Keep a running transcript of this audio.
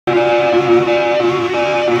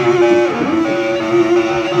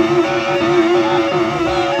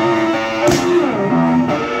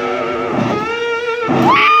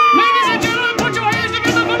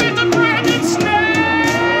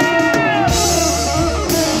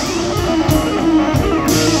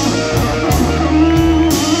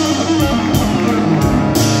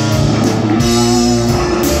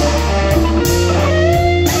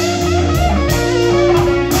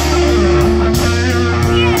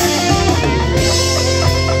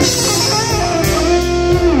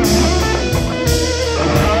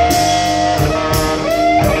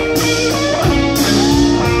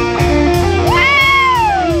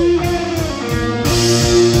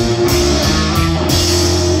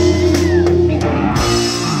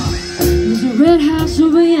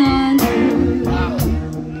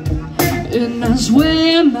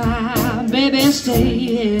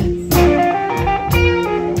stay.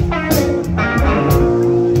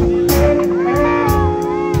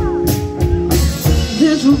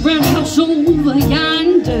 There's a red house over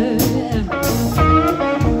yonder,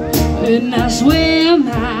 and that's where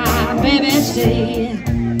my baby stays.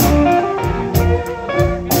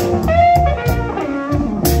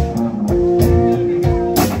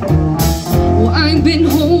 Been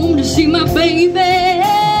home to see my baby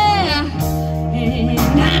in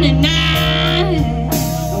 99,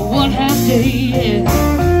 one half day.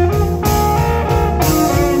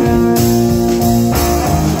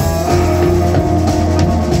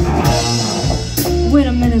 Wait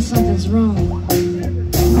a minute, something's wrong.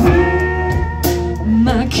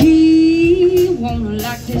 My key won't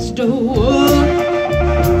lock this door.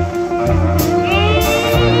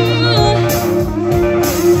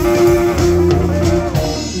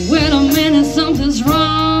 Something's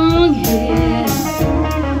wrong here.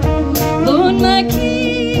 Lord, my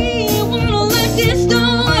key won't lock this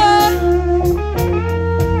door.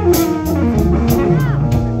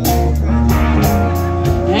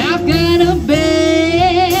 I've got a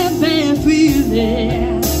bad, bad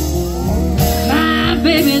feeling. My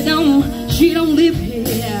baby she don't live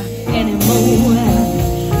here anymore.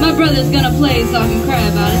 My brother's gonna play so I can cry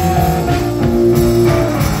about it.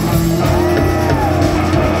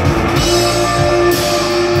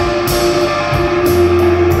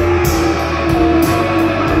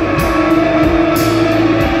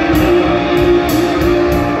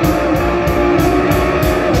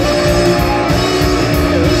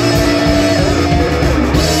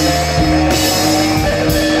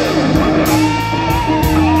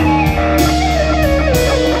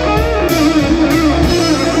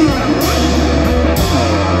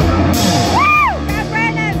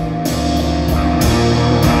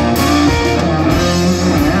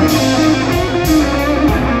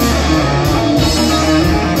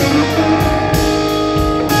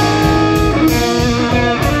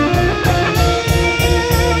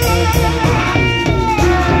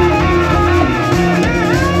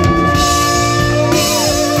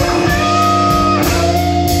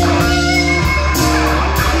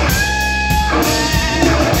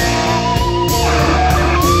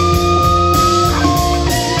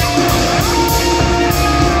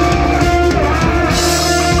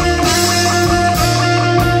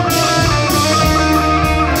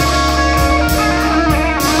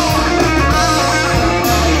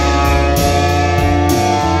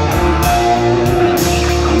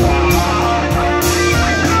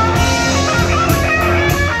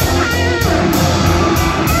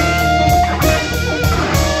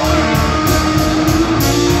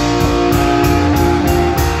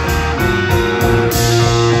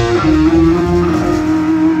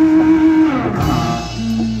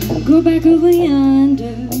 Go back over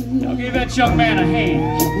yonder. I'll give that young man a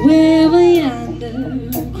hand. Way over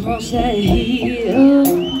yonder, across that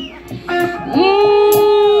hill.